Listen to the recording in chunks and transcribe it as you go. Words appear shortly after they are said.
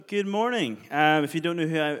Good morning. If you don't know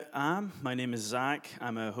who I am, my name is Zach.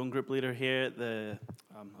 I'm a home group leader here at the,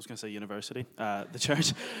 university, the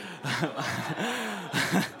church.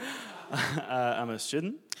 I'm a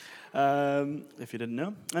student, if you didn't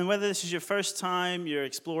know. And whether this is your first time, you're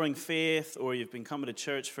exploring faith, or you've been coming to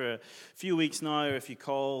church for a few weeks now, or if you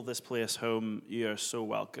call this place home, you are so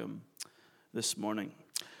welcome this morning.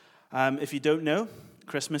 If you don't know,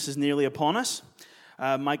 Christmas is nearly upon us.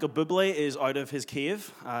 Michael Bublé is out of his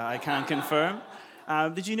cave, I can confirm.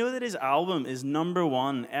 Did you know that his album is number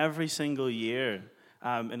one every single year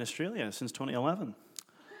in Australia since 2011?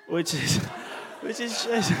 Which is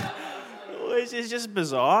just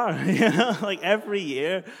bizarre, you know? Like every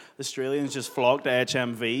year, Australians just flock to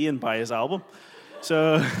HMV and buy his album.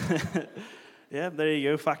 So, yeah, there you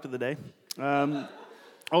go, fact of the day.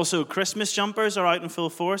 Also, Christmas jumpers are out in full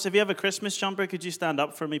force. If you have a Christmas jumper, could you stand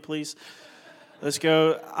up for me, please? Let's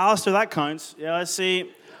go. Alistair, that counts. Yeah, let's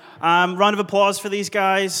see. Round of applause for these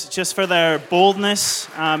guys, just for their boldness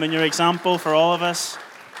and your example for all of us.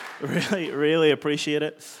 Really, really appreciate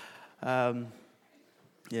it.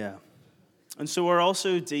 Yeah. And so we're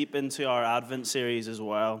also deep into our Advent series as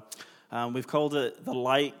well. We've called it The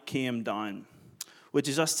Light Came Down, which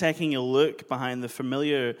is us taking a look behind the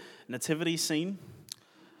familiar nativity scene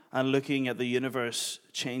and looking at the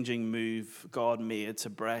universe-changing move God made to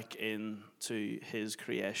break into his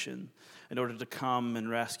creation in order to come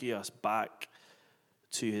and rescue us back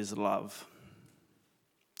to his love.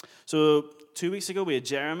 So 2 weeks ago, we had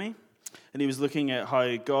Jeremy, and he was looking at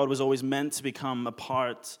how God was always meant to become a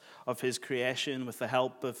part of his creation with the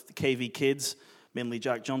help of the KV kids, mainly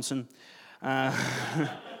Jack Johnson.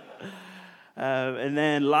 And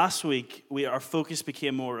then last week, our focus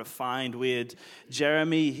became more refined. We had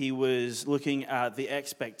Jeremy, he was looking at the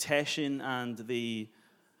expectation and the...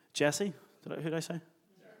 Jesse? Who did I say? Jeremy.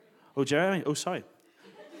 Oh, Jeremy? Oh, sorry.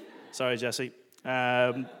 Sorry, Jesse.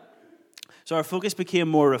 So our focus became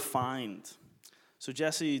more refined. So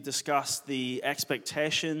Jesse discussed the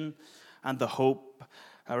expectation and the hope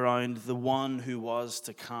around the one who was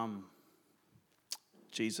to come.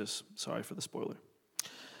 Jesus. Sorry for the spoiler.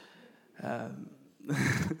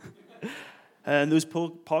 And those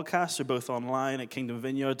podcasts are both online at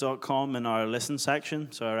kingdomvineyard.com in our listen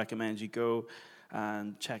section, so I recommend you go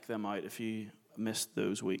and check them out if you missed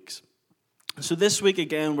those weeks. So this week,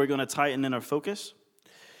 again, we're going to tighten in our focus.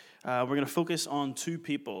 We're going to focus on two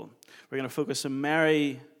people. We're going to focus on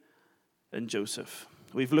Mary and Joseph.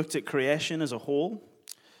 We've looked at creation as a whole.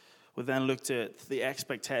 We've then looked at the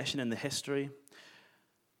expectation and the history.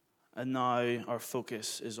 And now our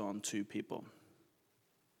focus is on two people.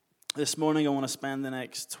 This morning I want to spend the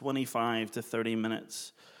next 25 to 30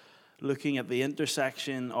 minutes looking at the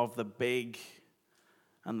intersection of the big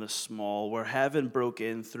and the small, where heaven broke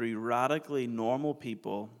in through radically normal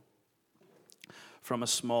people from a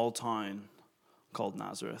small town called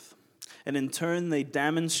Nazareth. And in turn, they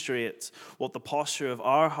demonstrate what the posture of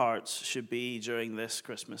our hearts should be during this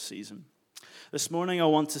Christmas season. This morning, I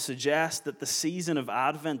want to suggest that the season of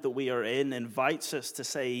Advent that we are in invites us to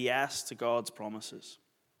say yes to God's promises.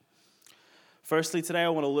 Firstly, today, I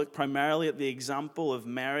want to look primarily at the example of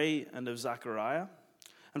Mary and of Zachariah.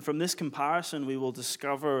 And from this comparison, we will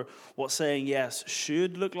discover what saying yes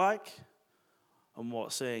should look like and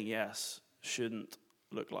what saying yes shouldn't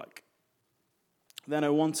look like. Then I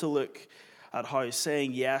want to look at how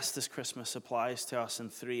saying yes this Christmas applies to us in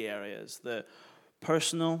three areas: the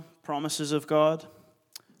personal promises of God,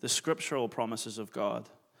 the scriptural promises of God,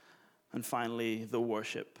 and finally, the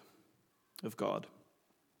worship of God.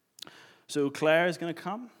 So Claire is going to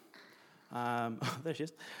come. There she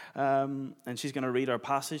is. And she's going to read our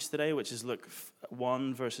passage today, which is Luke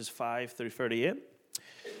 1, verses 5 through 38.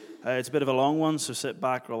 It's a bit of a long one, so sit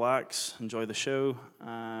back, relax, enjoy the show,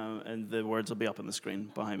 and the words will be up on the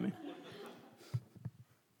screen behind me.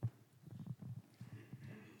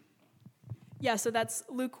 Yeah, so that's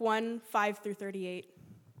Luke 1, 5 through 38.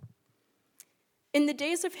 In the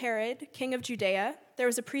days of Herod, king of Judea, there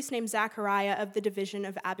was a priest named Zachariah of the division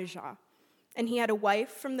of Abijah. And he had a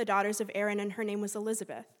wife from the daughters of Aaron, and her name was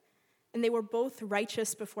Elizabeth. And they were both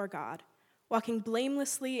righteous before God, walking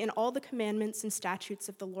blamelessly in all the commandments and statutes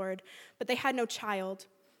of the Lord. But they had no child,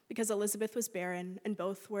 because Elizabeth was barren, and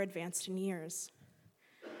both were advanced in years.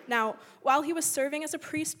 Now, while he was serving as a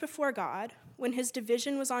priest before God, when his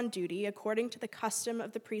division was on duty according to the custom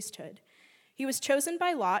of the priesthood, he was chosen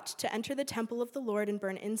by Lot to enter the temple of the Lord and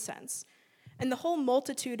burn incense. And the whole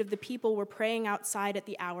multitude of the people were praying outside at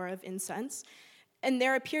the hour of incense. And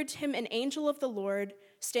there appeared to him an angel of the Lord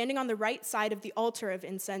standing on the right side of the altar of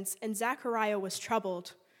incense. And Zachariah was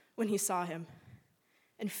troubled when he saw him,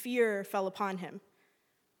 and fear fell upon him.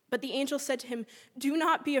 But the angel said to him, "Do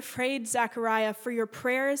not be afraid, Zechariah, for your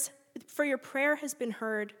prayer has been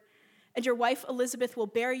heard, and your wife Elizabeth will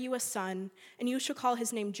bear you a son, and you shall call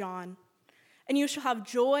his name John. And you shall have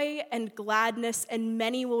joy and gladness, and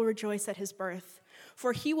many will rejoice at his birth,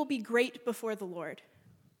 for he will be great before the Lord.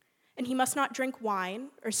 And he must not drink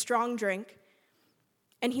wine or strong drink,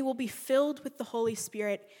 and he will be filled with the Holy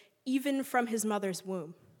Spirit even from his mother's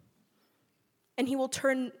womb. And he will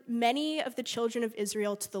turn many of the children of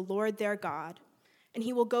Israel to the Lord their God, and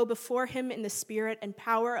he will go before him in the spirit and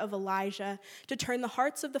power of Elijah to turn the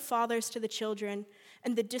hearts of the fathers to the children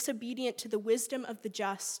and the disobedient to the wisdom of the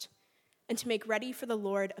just, and to make ready for the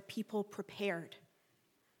Lord a people prepared."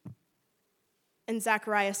 And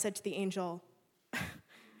Zechariah said to the angel,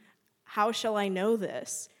 "How shall I know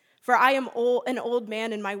this? For I am an old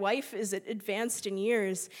man, and my wife is advanced in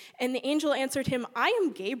years." And the angel answered him, "I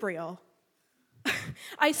am Gabriel.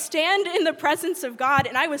 I stand in the presence of God,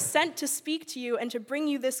 and I was sent to speak to you and to bring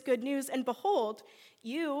you this good news. And behold,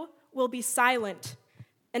 you will be silent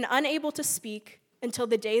and unable to speak until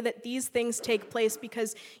the day that these things take place,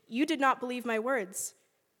 because you did not believe my words,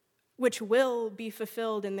 which will be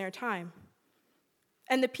fulfilled in their time."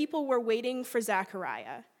 And the people were waiting for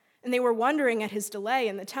Zechariah, and they were wondering at his delay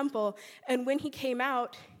in the temple. And when he came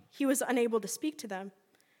out, he was unable to speak to them.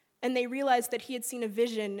 And they realized that he had seen a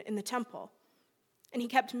vision in the temple. And he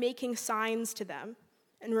kept making signs to them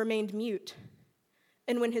and remained mute.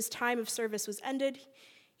 And when his time of service was ended,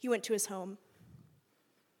 he went to his home.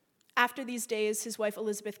 After these days, his wife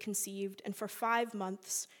Elizabeth conceived, and for 5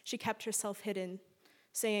 months she kept herself hidden,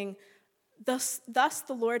 saying, Thus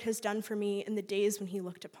the Lord has done for me in the days when he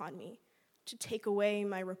looked upon me, to take away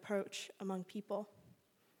my reproach among people."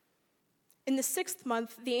 In the 6th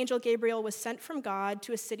month, the angel Gabriel was sent from God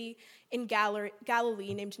to a city in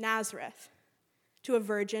Galilee named Nazareth, to a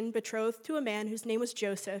virgin betrothed to a man whose name was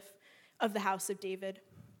Joseph, of the house of David.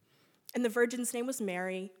 And the virgin's name was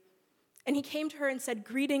Mary. And he came to her and said,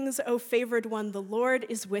 "Greetings, O favored one, the Lord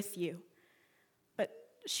is with you."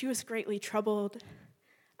 But she was greatly troubled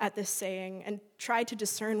at this saying and tried to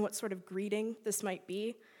discern what sort of greeting this might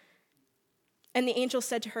be. And the angel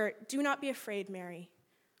said to her, "Do not be afraid, Mary,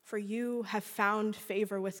 for you have found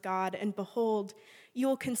favor with God. And behold, you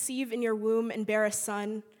will conceive in your womb and bear a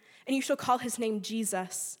son, and you shall call his name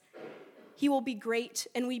Jesus. He will be great,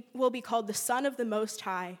 and will be called the Son of the Most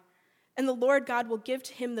High. And the Lord God will give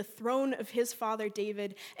to him the throne of his father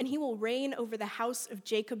David, and he will reign over the house of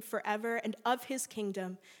Jacob forever, and of his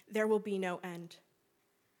kingdom there will be no end."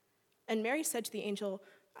 And Mary said to the angel,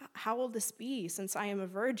 "How will this be, since I am a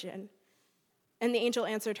virgin?" And the angel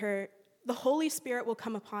answered her, "The Holy Spirit will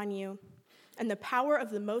come upon you, and the power of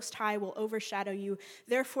the Most High will overshadow you.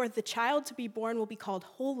 Therefore, the child to be born will be called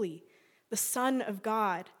Holy, the Son of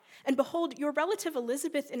God. And behold, your relative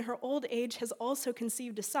Elizabeth in her old age has also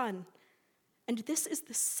conceived a son. And this is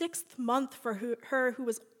the 6th month for her who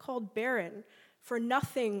was called barren, for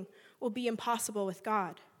nothing will be impossible with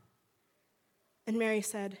God." And Mary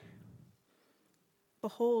said,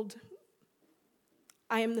 "Behold,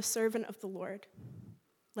 I am the servant of the Lord.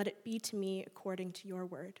 Let it be to me according to your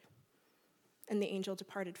word." And the angel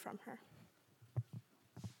departed from her.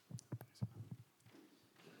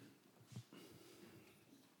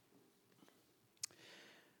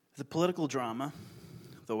 The political drama,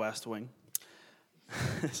 The West Wing,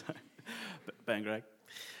 sorry, Ben Gregg,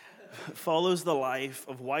 follows the life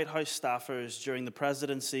of White House staffers during the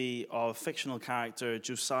presidency of fictional character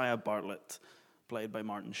Josiah Bartlett, played by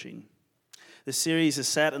Martin Sheen. The series is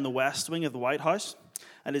set in the West Wing of the White House,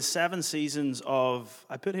 and is 7 seasons of,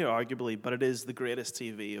 I put here arguably, but it is the greatest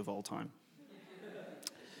TV of all time.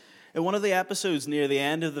 In one of the episodes near the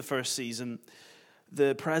end of the first season,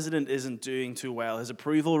 the president isn't doing too well. His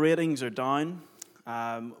approval ratings are down.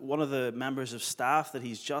 One of the members of staff that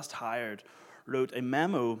he's just hired wrote a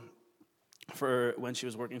memo for when she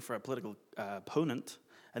was working for a political opponent,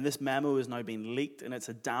 and this memo is now being leaked, and it's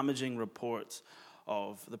a damaging report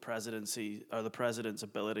of the presidency, or the president's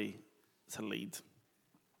ability to lead.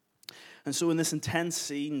 And so in this intense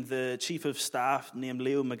scene, the chief of staff named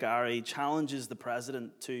Leo McGarry challenges the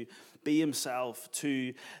president to be himself,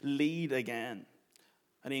 to lead again.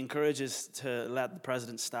 And he encourages to let the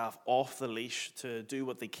president's staff off the leash to do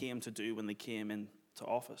what they came to do when they came into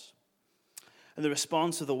office. And the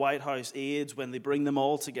response of the White House aides when they bring them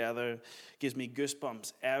all together gives me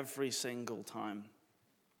goosebumps every single time.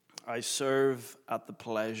 "I serve at the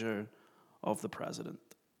pleasure of the president."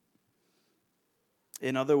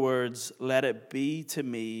 In other words, let it be to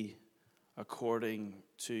me according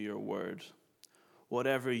to your word.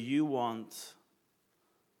 Whatever you want,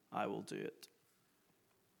 I will do it.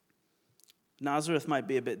 Nazareth might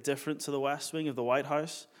be a bit different to the West Wing of the White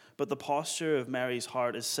House, but the posture of Mary's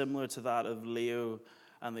heart is similar to that of Leo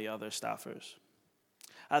and the other staffers.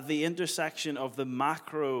 At the intersection of the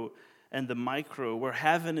macro and the micro, where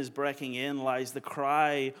heaven is breaking in, lies the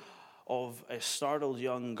cry of a startled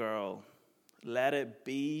young girl. Let it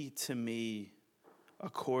be to me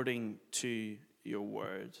according to your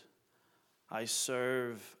word. I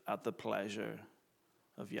serve at the pleasure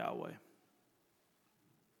of Yahweh.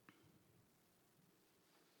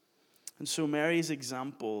 And so Mary's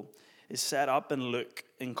example is set up in Luke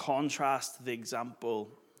in contrast to the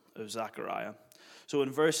example of Zechariah. So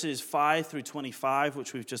in verses 5 through 25,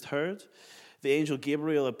 which we've just heard, the angel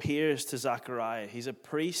Gabriel appears to Zechariah. He's a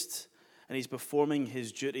priest and he's performing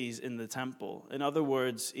his duties in the temple. In other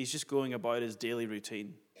words, he's just going about his daily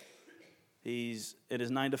routine. He's in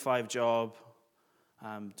his 9-to-5 job,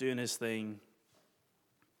 doing his thing.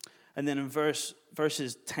 And then in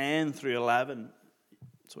verses 10 through 11,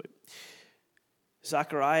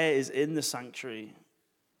 Zechariah is in the sanctuary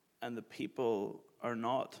and the people are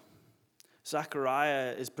not.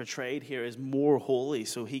 Zechariah is portrayed here as more holy,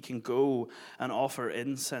 so he can go and offer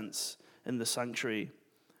incense in the sanctuary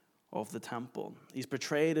of the temple. He's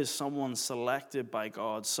portrayed as someone selected by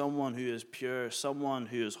God, someone who is pure, someone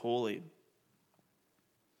who is holy.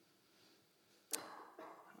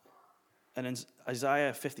 And in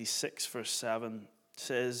Isaiah 56, verse 7,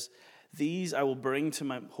 says, "These I will bring to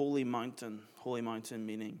my holy mountain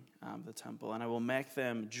meaning the temple, and I will make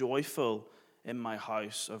them joyful in my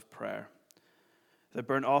house of prayer. Their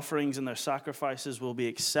burnt offerings and their sacrifices will be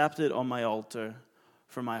accepted on my altar,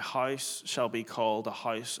 for my house shall be called a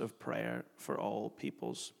house of prayer for all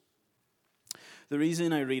peoples." The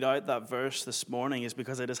reason I read out that verse this morning is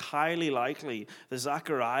because it is highly likely that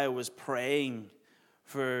Zechariah was praying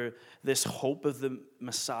for this hope of the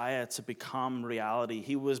Messiah to become reality.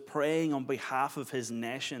 He was praying on behalf of his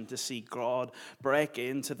nation to see God break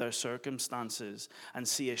into their circumstances and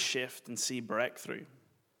see a shift and see breakthrough.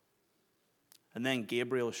 And then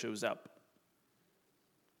Gabriel shows up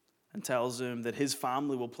and tells him that his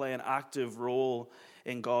family will play an active role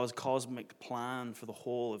in God's cosmic plan for the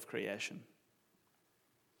whole of creation.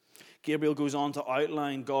 Gabriel goes on to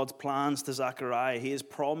outline God's plans to Zechariah. He has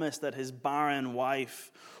promised that his barren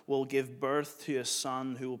wife will give birth to a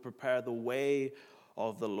son who will prepare the way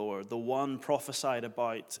of the Lord, the one prophesied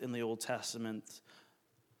about in the Old Testament.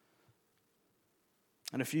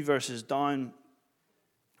 And a few verses down,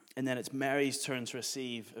 and then it's Mary's turn to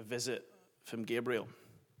receive a visit from Gabriel.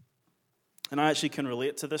 And I actually can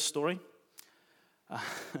relate to this story.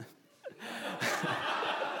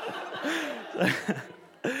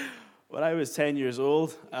 When I was 10 years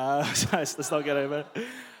old, let's not get over it.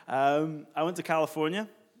 I went to California,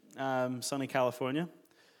 sunny California.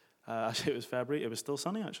 Actually, it was February. It was still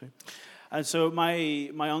sunny, actually. And so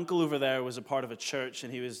my uncle over there was a part of a church,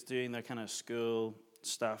 and he was doing their kind of school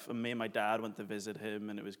stuff. And me and my dad went to visit him,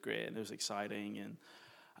 and it was great, and it was exciting, and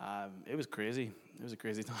it was crazy. It was a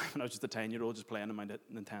crazy time. And I was just a 10-year-old just playing on my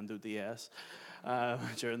Nintendo DS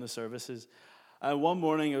during the services. One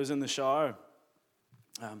morning, I was in the shower,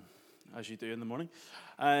 as you do in the morning,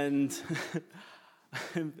 and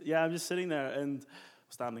yeah, I'm just sitting there and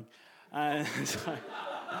standing, and it's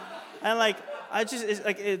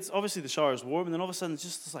obviously the shower is warm, and then all of a sudden it's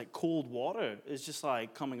just this like cold water is just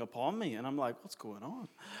like coming upon me, and I'm like, what's going on?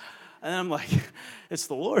 And then I'm like, it's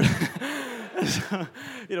the Lord. So,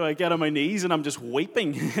 I get on my knees and I'm just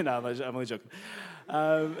weeping. No, I'm only joking.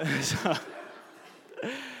 So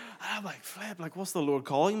I'm like, flip, like, what's the Lord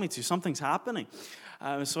calling me to? Something's happening.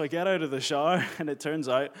 So I get out of the shower, and it turns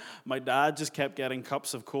out my dad just kept getting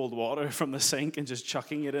cups of cold water from the sink and just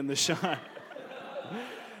chucking it in the shower.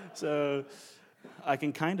 So I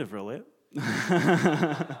can kind of relate.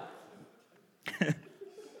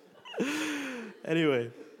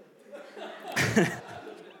 Anyway.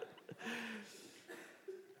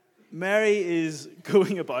 Mary is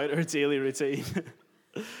going about her daily routine.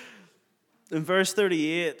 In verse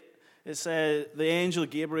 38, it says, the angel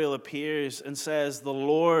Gabriel appears and says, "The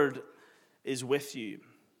Lord is with you."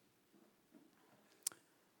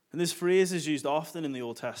 And this phrase is used often in the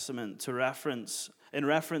Old Testament in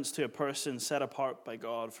reference to a person set apart by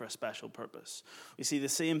God for a special purpose. We see the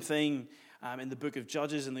same thing in the book of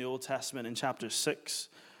Judges in the Old Testament in chapter 6,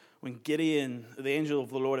 when Gideon, the angel of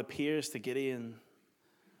the Lord, appears to Gideon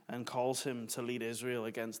and calls him to lead Israel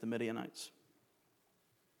against the Midianites.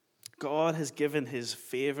 God has given his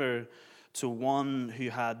favor to one who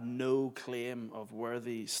had no claim of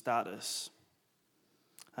worthy status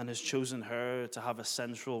and has chosen her to have a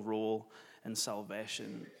central role in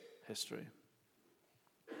salvation history.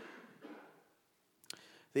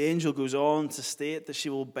 The angel goes on to state that she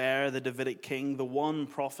will bear the Davidic king, the one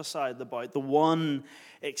prophesied about, the one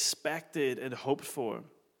expected and hoped for.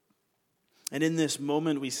 And in this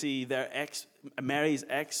moment, we see Mary's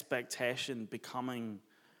expectation becoming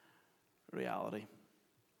reality.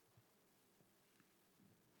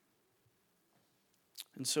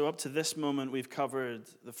 And so up to this moment, we've covered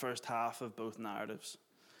the first half of both narratives.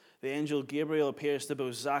 The angel Gabriel appears to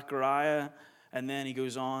both Zachariah, and then he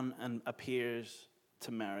goes on and appears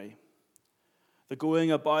to Mary. They're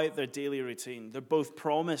going about their daily routine. They're both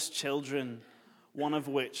promised children, one of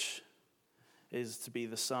which is to be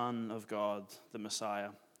the Son of God, the Messiah,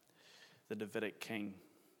 the Davidic king.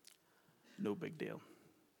 No big deal.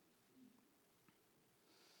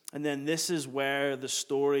 And then this is where the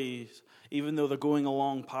stories, even though they're going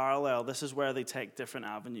along parallel, this is where they take different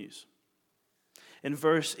avenues. In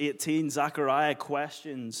verse 18, Zechariah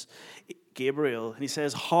questions Gabriel, and he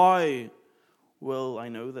says, "How will I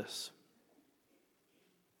know this?"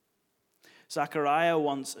 Zechariah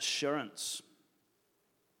wants assurance.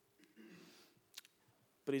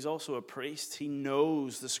 But he's also a priest. He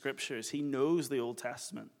knows the scriptures. He knows the Old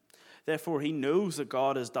Testament. Therefore, he knows that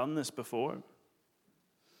God has done this before.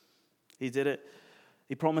 He did it.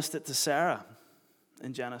 He promised it to Sarah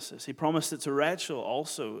in Genesis. He promised it to Rachel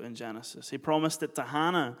also in Genesis. He promised it to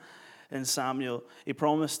Hannah in Samuel. He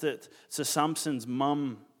promised it to Samson's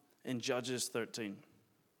mum in Judges 13.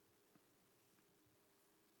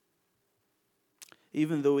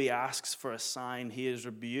 Even though he asks for a sign, he is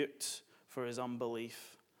rebuked for his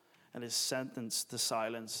unbelief and is sentenced to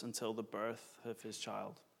silence until the birth of his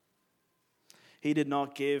child. He did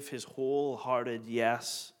not give his wholehearted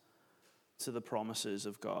yes to the promises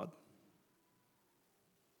of God.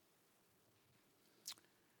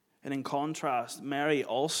 And in contrast, Mary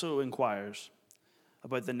also inquires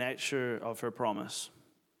about the nature of her promise.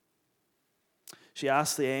 She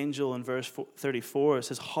asks the angel in verse 34, it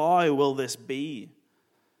says, "How will this be,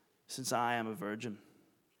 since I am a virgin?"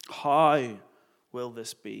 How will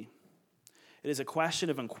this be? It is a question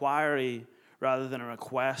of inquiry rather than a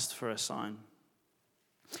request for a sign.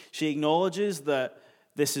 She acknowledges that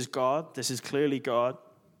this is God, this is clearly God.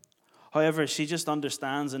 However, she just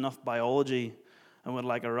understands enough biology and would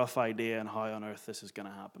like a rough idea on how on earth this is going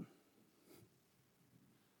to happen.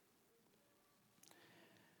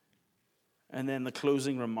 And then the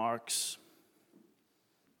closing remarks,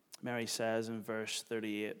 Mary says in verse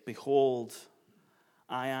 38, "Behold,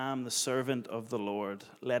 I am the servant of the Lord.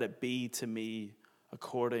 Let it be to me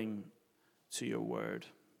according to your word."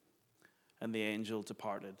 And the angel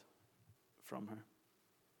departed from her.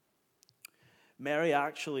 Mary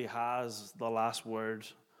actually has the last word,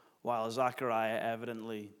 while Zechariah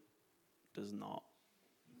evidently does not.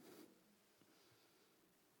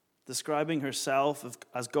 Describing herself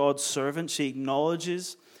as God's servant, she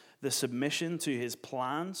acknowledges the submission to his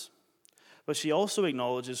plans, but she also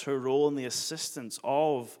acknowledges her role in the assistance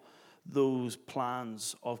of those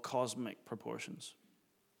plans of cosmic proportions.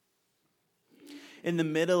 In the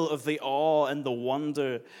middle of the awe and the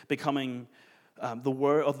wonder becoming the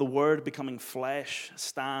word becoming flesh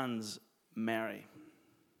stands Mary.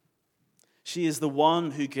 She is the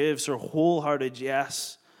one who gives her wholehearted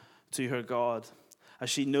yes to her God, as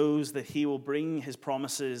she knows that he will bring his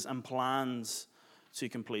promises and plans to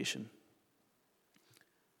completion.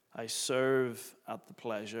 I serve at the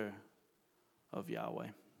pleasure of Yahweh.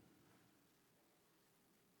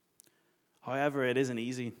 However, it isn't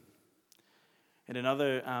easy. In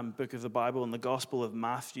another book of the Bible, in the Gospel of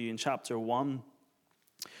Matthew, in chapter 1,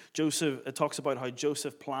 it talks about how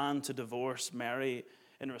Joseph planned to divorce Mary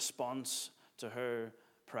in response to her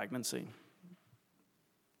pregnancy.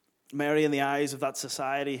 Mary, in the eyes of that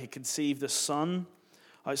society, had conceived a son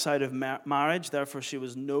outside of marriage. Therefore, she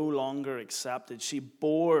was no longer accepted. She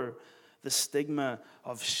bore the stigma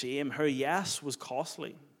of shame. Her yes was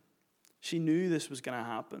costly. She knew this was going to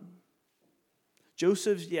happen.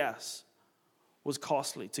 Joseph's yes was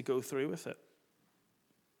costly to go through with it.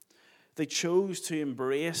 They chose to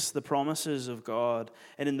embrace the promises of God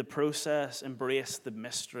and in the process embrace the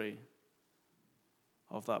mystery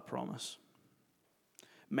of that promise.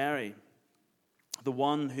 Mary, the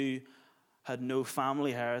one who had no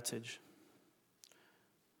family heritage.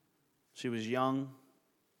 She was young.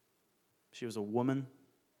 She was a woman.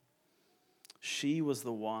 She was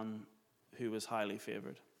the one who was highly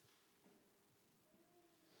favored.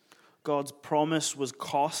 God's promise was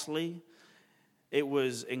costly. It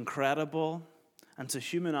was incredible, and to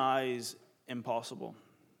human eyes, impossible.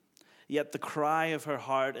 Yet the cry of her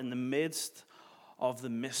heart in the midst of the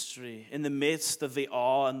mystery, in the midst of the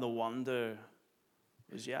awe and the wonder,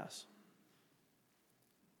 was yes.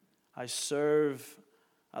 I serve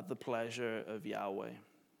at the pleasure of Yahweh.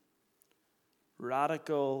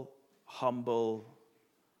 Radical, humble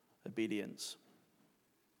obedience.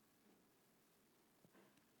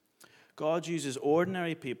 God uses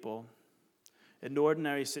ordinary people in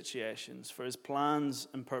ordinary situations for his plans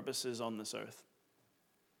and purposes on this earth.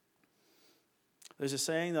 There's a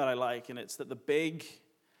saying that I like, and it's that the big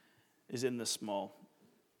is in the small.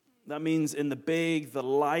 That means in the big, the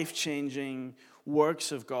life-changing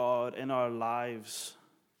works of God in our lives,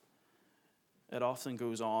 it often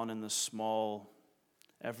goes on in the small,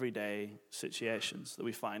 everyday situations that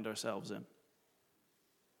we find ourselves in.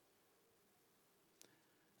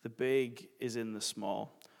 The big is in the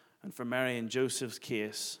small. And for Mary and Joseph's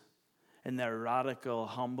case, in their radical,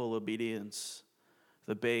 humble obedience,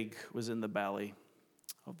 the big was in the belly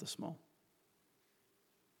of the small.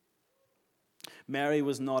 Mary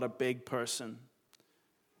was not a big person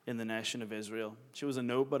in the nation of Israel. She was a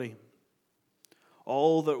nobody.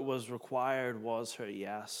 All that was required was her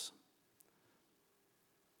yes.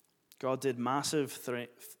 God did massive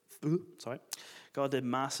things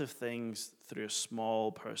through a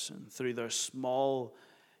small person, through their small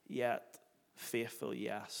yet faithful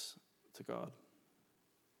yes to God.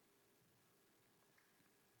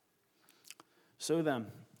 So then,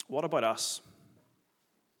 what about us?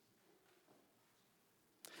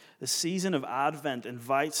 The season of Advent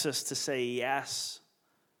invites us to say yes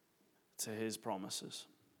to his promises.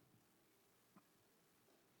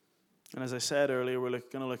 And as I said earlier, we're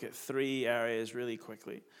going to look at three areas really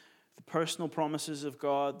quickly. The personal promises of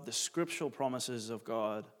God, the scriptural promises of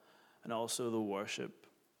God, and also the worship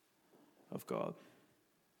of God.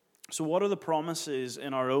 So what are the promises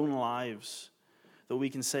in our own lives that we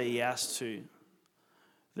can say yes to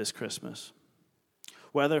this Christmas?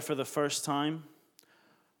 Whether for the first time,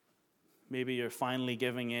 maybe you're finally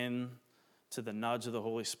giving in to the nudge of the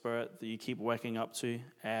Holy Spirit that you keep waking up to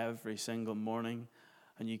every single morning,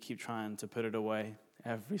 and you keep trying to put it away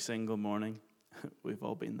every single morning. We've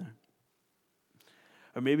all been there.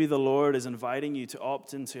 Or maybe the Lord is inviting you to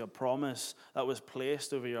opt into a promise that was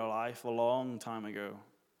placed over your life a long time ago.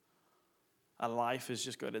 And life has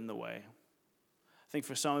just got in the way. I think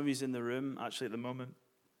for some of you in the room, actually at the moment,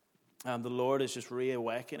 the Lord is just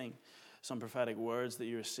reawakening some prophetic words that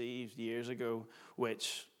you received years ago,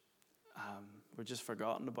 which were just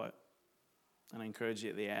forgotten about. And I encourage you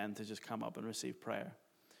at the end to just come up and receive prayer.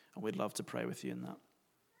 And we'd love to pray with you in that.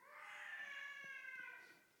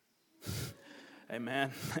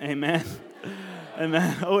 Amen. Amen.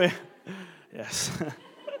 Amen. Oh, yeah. Yes.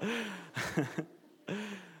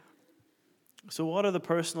 So what are the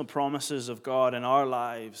personal promises of God in our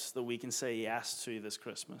lives that we can say yes to this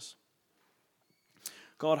Christmas?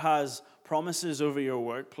 God has promises over your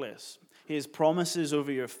workplace. He has promises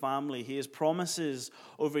over your family. He has promises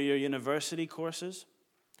over your university courses.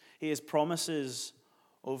 He has promises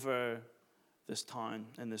over this town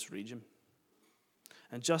and this region.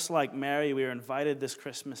 And just like Mary, we are invited this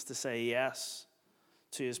Christmas to say yes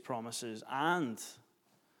to his promises and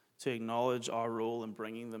to acknowledge our role in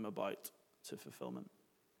bringing them about to fulfillment.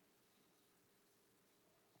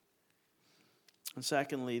 And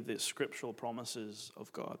secondly, the scriptural promises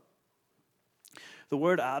of God. The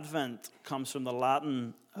word Advent comes from the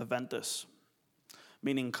Latin adventus,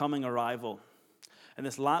 meaning coming arrival. And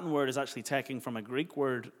this Latin word is actually taken from a Greek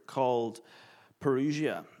word called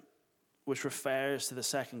parousia, which refers to the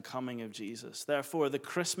second coming of Jesus. Therefore, the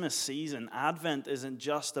Christmas season, Advent, isn't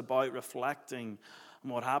just about reflecting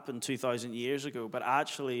on what happened 2,000 years ago, but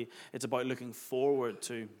actually it's about looking forward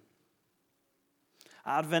to.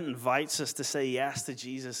 Advent invites us to say yes to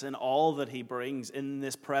Jesus in all that he brings in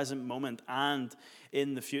this present moment and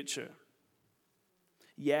in the future.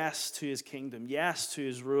 Yes to his kingdom. Yes to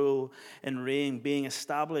his rule and reign being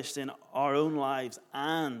established in our own lives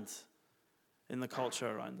and in the culture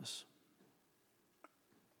around us.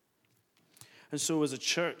 And so as a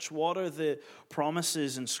church, what are the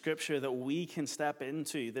promises in Scripture that we can step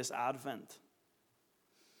into this Advent?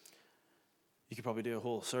 You could probably do a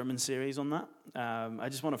whole sermon series on that. I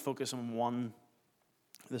just want to focus on one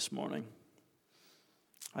this morning.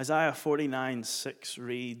 Isaiah 49:6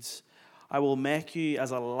 reads, "I will make you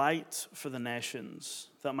as a light for the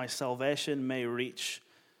nations, that my salvation may reach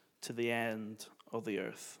to the end of the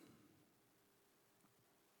earth."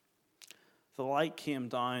 The light came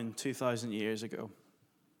down 2,000 years ago.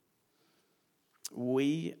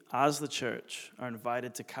 We, as the church, are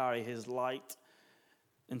invited to carry his light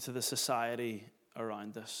into the society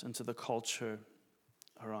around us, into the culture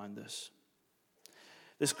around us.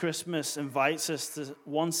 This Christmas invites us to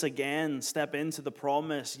once again step into the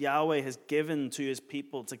promise Yahweh has given to his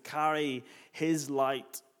people to carry his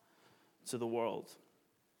light to the world.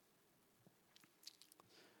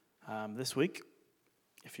 This week,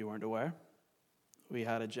 if you weren't aware, we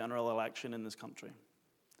had a general election in this country.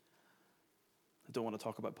 I don't want to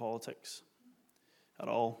talk about politics at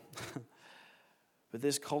all. But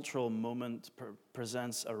this cultural moment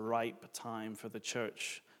presents a ripe time for the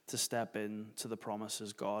church to step into the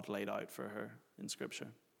promises God laid out for her in Scripture.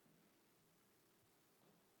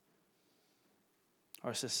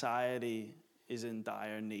 Our society is in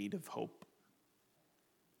dire need of hope.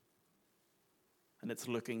 And it's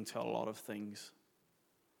looking to a lot of things.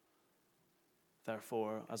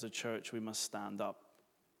 Therefore, as a church, we must stand up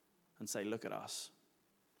and say, look at us.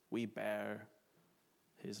 We bear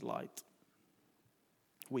his light.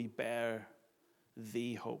 We bear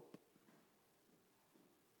the hope.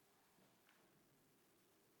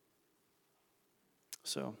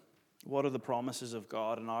 So, what are the promises of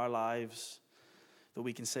God in our lives that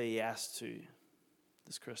we can say yes to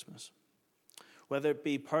this Christmas? Whether it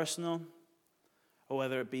be personal or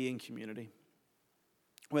whether it be in community.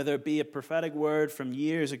 Whether it be a prophetic word from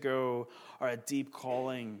years ago or a deep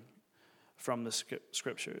calling from the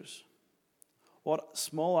Scriptures. What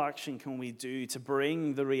small action can we do to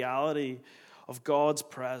bring the reality of God's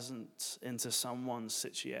presence into someone's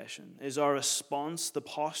situation? Is our response the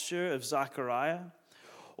posture of Zechariah,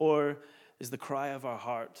 or is the cry of our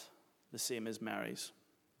heart the same as Mary's?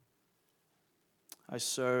 I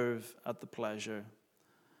serve at the pleasure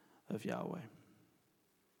of Yahweh.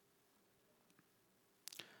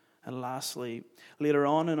 And lastly, later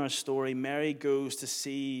on in our story, Mary goes to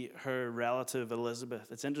see her relative Elizabeth.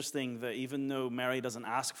 It's interesting that even though Mary doesn't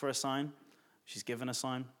ask for a sign, she's given a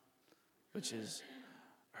sign, which is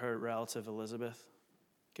her relative Elizabeth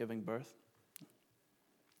giving birth.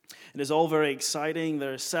 It is all very exciting.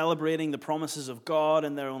 They're celebrating the promises of God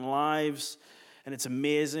in their own lives, and it's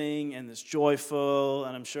amazing, and it's joyful,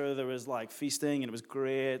 and I'm sure there was like feasting, and it was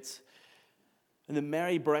great. And then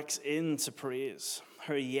Mary breaks into praise.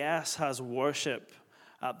 Her yes has worship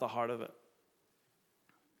at the heart of it.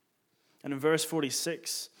 And in verse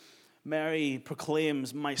 46, Mary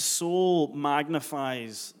proclaims, "My soul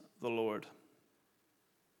magnifies the Lord."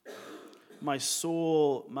 My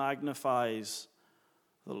soul magnifies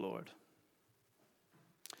the Lord.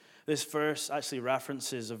 This verse actually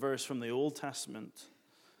references a verse from the Old Testament.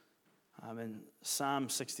 In Psalm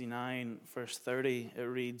 69, verse 30, it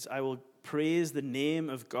reads, "I will praise the name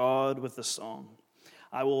of God with a song.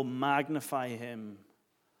 I will magnify him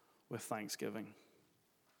with thanksgiving."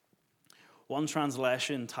 One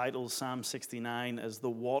translation titles Psalm 69 as "The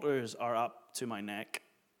waters are up to my neck."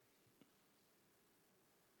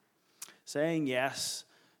 Saying yes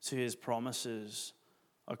to his promises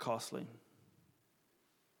are costly.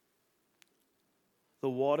 The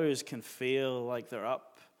waters can feel like they're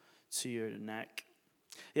up to your neck.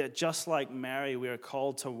 Yet just like Mary, we are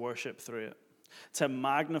called to worship through it, to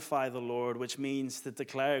magnify the Lord, which means to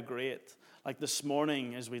declare great. Like this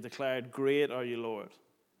morning as we declared, "Great are you, Lord.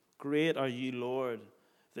 Great are you, Lord,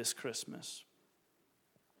 this Christmas."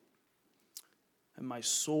 And my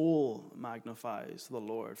soul magnifies the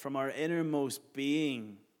Lord. From our innermost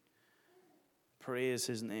being, praise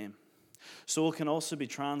his name. Soul can also be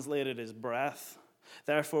translated as breath.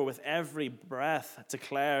 Therefore, with every breath,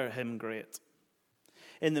 declare him great.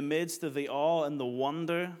 In the midst of the awe and the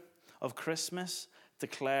wonder of Christmas,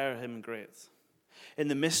 declare him great. In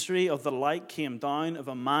the mystery of the light came down of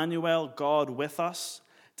Emmanuel, God with us,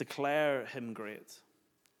 declare him great.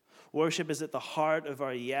 Worship is at the heart of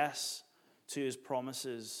our yes to his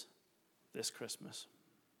promises this Christmas.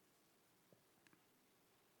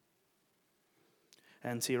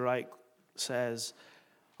 N.T. Wright says,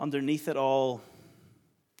 underneath it all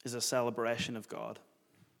is a celebration of God.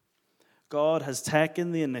 God has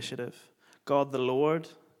taken the initiative. God the Lord,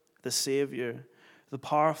 the Savior, the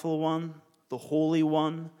powerful one, the holy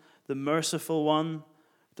one, the merciful one,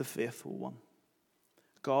 the faithful one.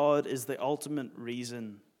 God is the ultimate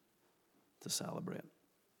reason to celebrate.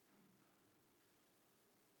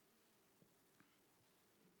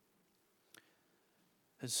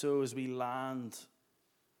 And so as we land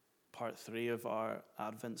part 3 of our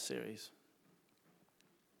Advent series,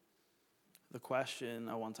 the question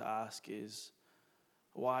I want to ask is,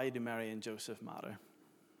 why do Mary and Joseph matter?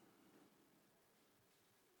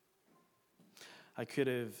 I could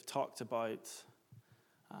have talked about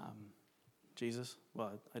Jesus.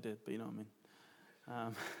 Well, I did, but you know what I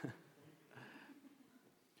mean.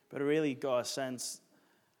 But I really got a sense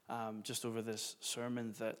just over this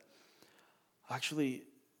sermon that actually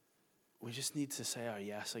we just need to say our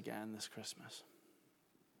yes again this Christmas.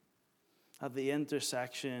 At the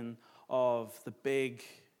intersection of the big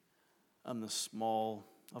and the small,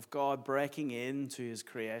 of God breaking into his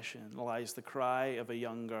creation, lies the cry of a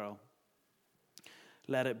young girl.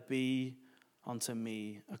 Let it be unto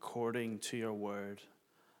me according to your word.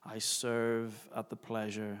 I serve at the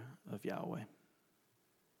pleasure of Yahweh.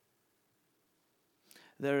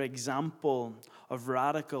 Their example of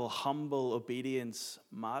radical, humble obedience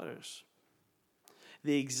matters.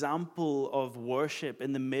 The example of worship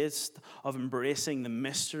in the midst of embracing the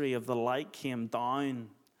mystery of the light came down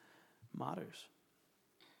matters.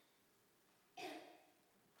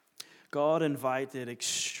 God invited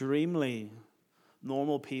extremely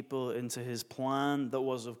normal people into his plan that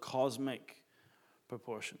was of cosmic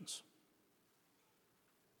proportions.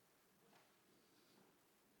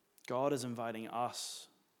 God is inviting us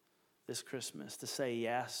this Christmas to say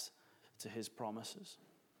yes to his promises.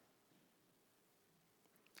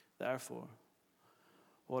 Therefore,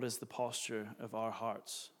 what is the posture of our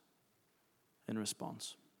hearts in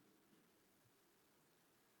response?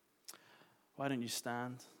 Why don't you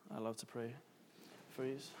stand? I love to pray for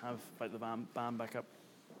you. Invite the band back up.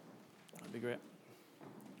 That'd be great.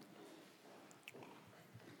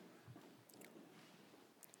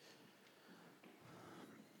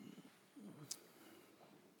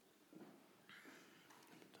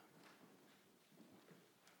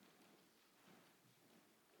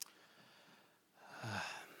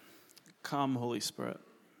 Come, Holy Spirit.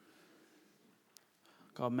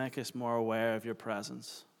 God, make us more aware of your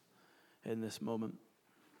presence in this moment.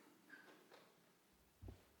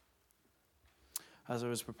 As I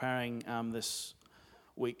was preparing this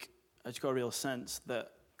week, I just got a real sense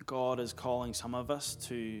that God is calling some of us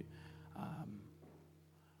to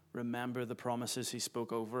remember the promises he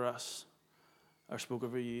spoke over us, or spoke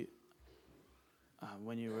over you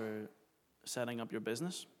when you were setting up your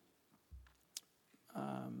business.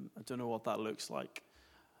 I don't know what that looks like,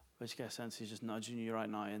 but I just get a sense he's just nudging you right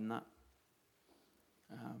now in that.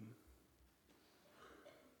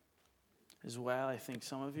 As well, I think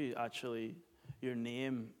some of you actually, your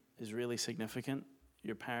name is really significant.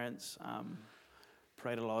 Your parents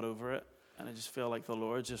prayed a lot over it, and I just feel like the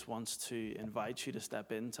Lord just wants to invite you to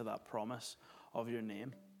step into that promise of your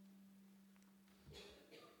name.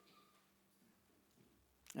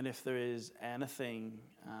 And if there is anything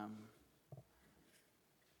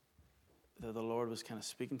that the Lord was kind of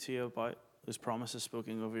speaking to you about, those promises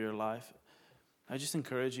spoken over your life, I just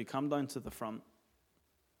encourage you, come down to the front.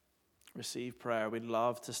 Receive prayer. We'd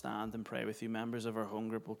love to stand and pray with you. Members of our home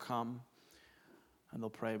group will come and they'll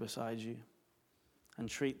pray beside you. And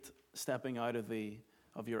treat stepping out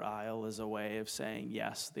of your aisle as a way of saying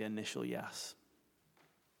yes, the initial yes.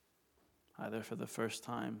 Either for the first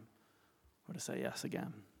time or to say yes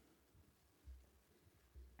again.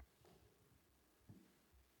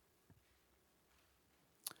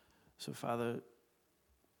 So, Father,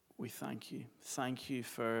 we thank you. Thank you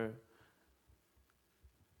for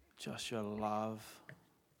just your love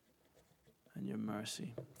and your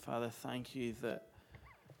mercy. Father, thank you that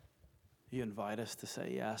you invite us to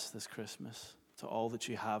say yes this Christmas to all that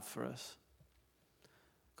you have for us.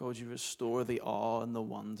 God, you restore the awe and the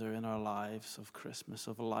wonder in our lives of Christmas,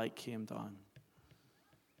 of light came down.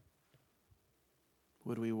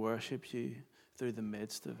 Would we worship you through the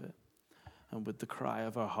midst of it? And would the cry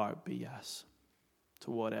of our heart be yes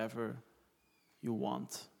to whatever you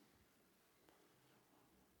want?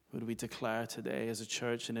 Would we declare today as a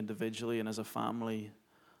church and individually and as a family,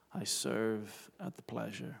 I serve at the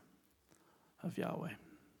pleasure of Yahweh.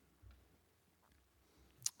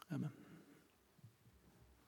 Amen.